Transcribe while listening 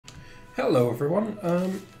Hello everyone,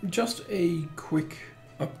 just a quick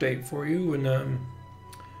update for you and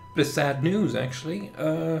bit of sad news actually.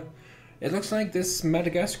 It looks like this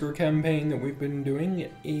Madagascar campaign that we've been doing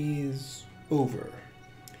is over.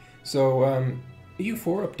 So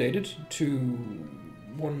EU4 updated to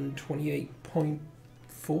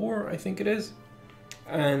 128.4 I think it is,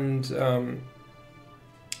 and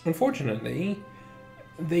unfortunately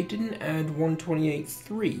they didn't add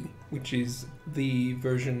 128.3, which is the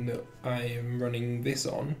version that I am running this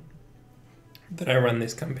on, that I ran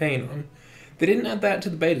this campaign on. They didn't add that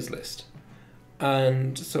to the betas list.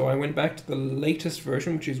 And so I went back to the latest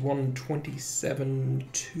version, which is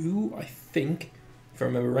 127.2, I think, if I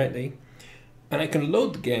remember rightly. And I can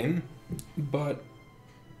load the game, but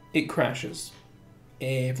it crashes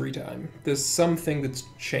every time. There's something that's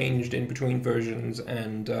changed in between versions,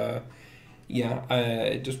 and yeah,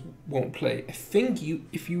 it just won't play. I think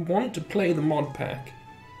if you want to play the mod pack,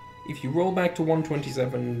 if you roll back to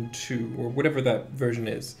 127.2 or whatever that version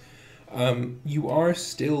is, you are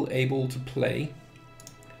still able to play,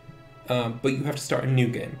 but you have to start a new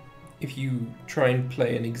game. If you try and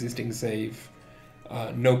play an existing save,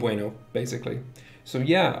 no bueno, basically. So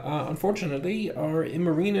yeah, unfortunately, our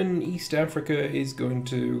Imarine in East Africa is going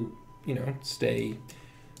to, stay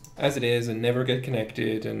as it is and never get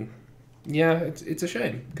connected, and yeah, it's a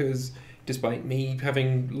shame, because despite me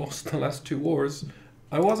having lost the last two wars,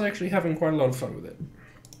 I was actually having quite a lot of fun with it.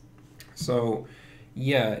 So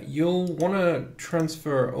yeah, you'll want to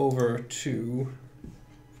transfer over to,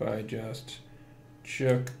 if I just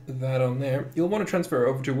chuck that on there, you'll want to transfer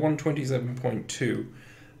over to 127.2.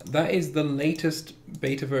 That is the latest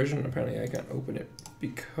beta version. Apparently I can't open it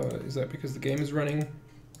because, is that because the game is running?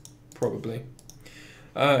 Probably.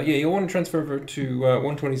 Yeah, you'll want to transfer over to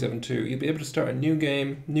 127.2. You'll be able to start a new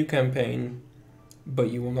game, new campaign,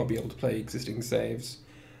 but you will not be able to play existing saves.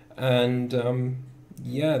 And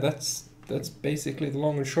yeah, that's basically the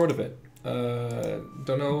long and short of it.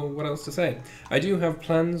 Don't know what else to say. I do have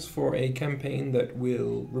plans for a campaign that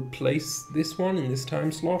will replace this one in this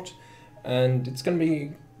time slot, and it's going to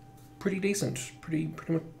be pretty decent, pretty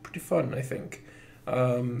fun, I think.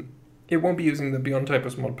 It won't be using the Beyond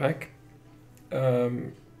Typus Modpack.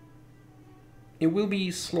 It will be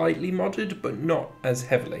slightly modded, but not as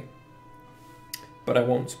heavily. But I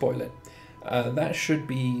won't spoil it. That should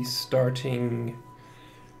be starting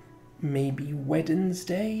maybe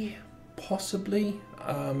Wednesday, possibly.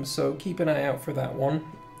 So keep an eye out for that one.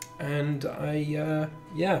 And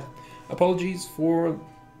yeah, apologies for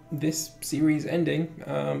this series ending.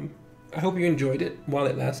 I hope you enjoyed it while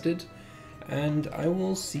it lasted, and I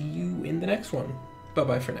will see you in the next one. Bye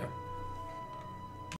bye for now.